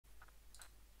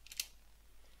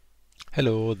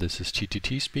Hello, this is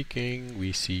TTT speaking.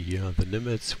 We see here the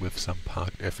Nimitz with some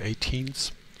parked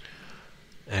F-18s,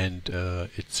 and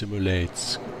it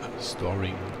simulates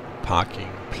storing parking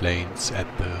planes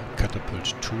at the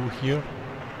catapult 2 here.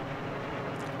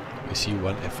 We see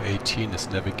one F-18 is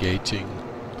navigating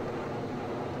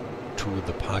to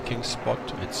the parking spot.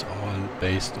 It's all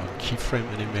based on keyframe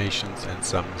animations and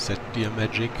some setDir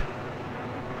magic.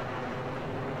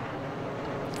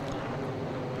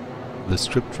 The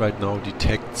script right now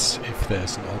detects if there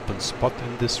is an open spot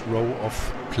in this row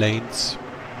of planes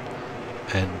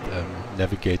and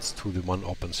navigates to the one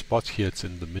open spot. Here it's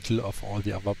in the middle of all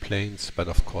the other planes, but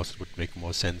of course it would make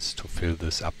more sense to fill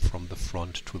this up from the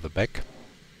front to the back.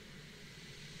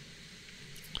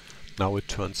 Now it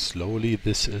turns slowly.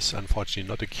 This is unfortunately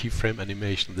not a keyframe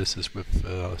animation. This is with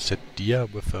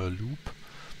setDir with a loop.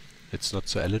 It's not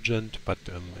so elegant, but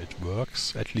it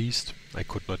works at least. I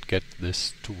could not get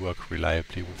this to work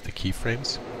reliably with the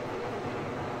keyframes.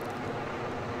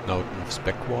 Now it moves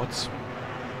backwards.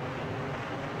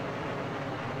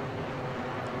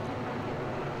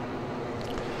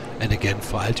 And again,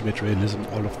 for ultimate realism,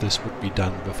 all of this would be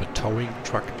done with a towing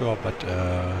tractor, but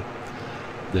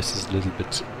this is a little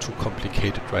bit too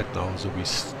complicated right now, so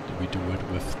we do it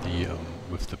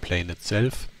with the plane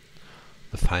itself.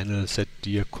 The final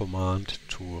setDir command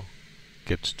to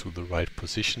get to the right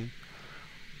position.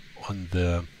 On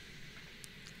the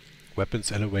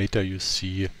weapons elevator you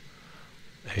see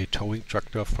a towing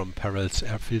tractor from Parallels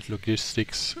Airfield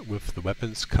Logistics with the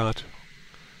weapons cart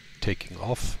taking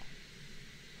off,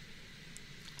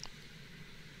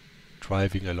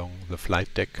 driving along the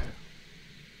flight deck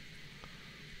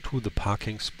to the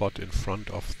parking spot in front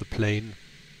of the plane.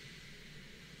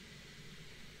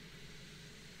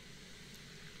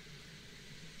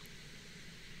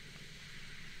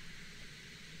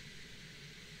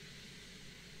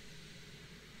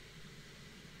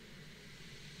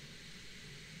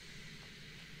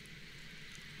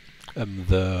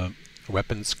 The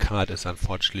weapons cart is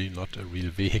unfortunately not a real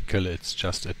vehicle, it's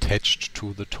just attached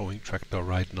to the towing tractor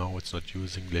right now. It's not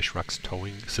using Leschrac's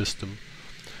towing system.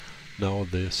 Now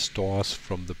the stores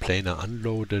from the plane are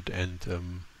unloaded, and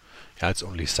yeah, it's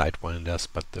only sidewinders,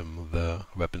 but the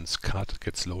weapons cart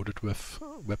gets loaded with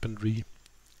weaponry.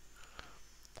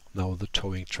 Now the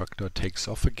towing tractor takes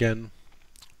off again,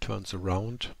 turns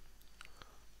around,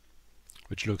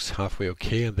 which looks halfway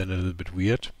okay and then a little bit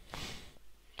weird.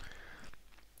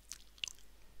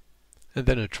 And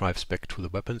then it drives back to the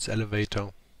weapons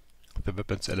elevator. The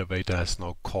weapons elevator has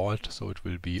now called, so it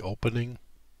will be opening.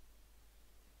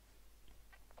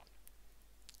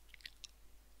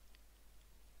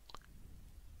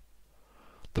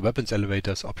 The weapons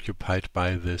elevator is occupied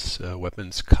by this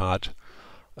weapons cart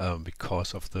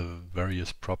because of the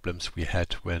various problems we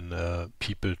had when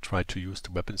people tried to use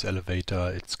the weapons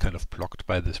elevator. It's kind of blocked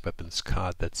by this weapons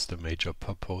cart. That's the major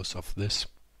purpose of this.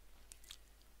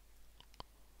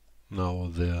 Now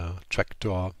the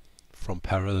tractor from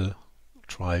Parallel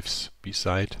drives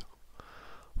beside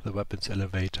the weapons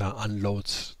elevator,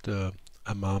 unloads the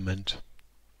armament,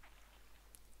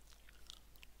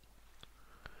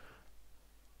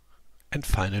 and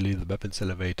finally the weapons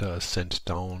elevator is sent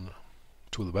down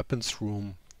to the weapons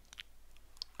room.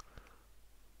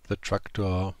 The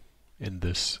tractor in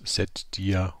this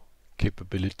setDir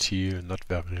capability, not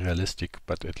very realistic,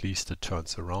 but at least it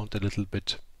turns around a little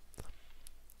bit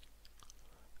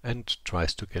and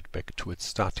tries to get back to its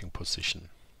starting position.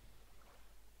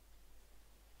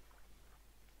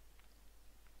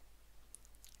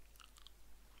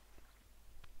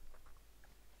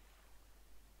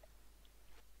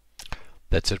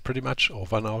 That's it pretty much.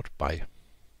 Over and out. Bye.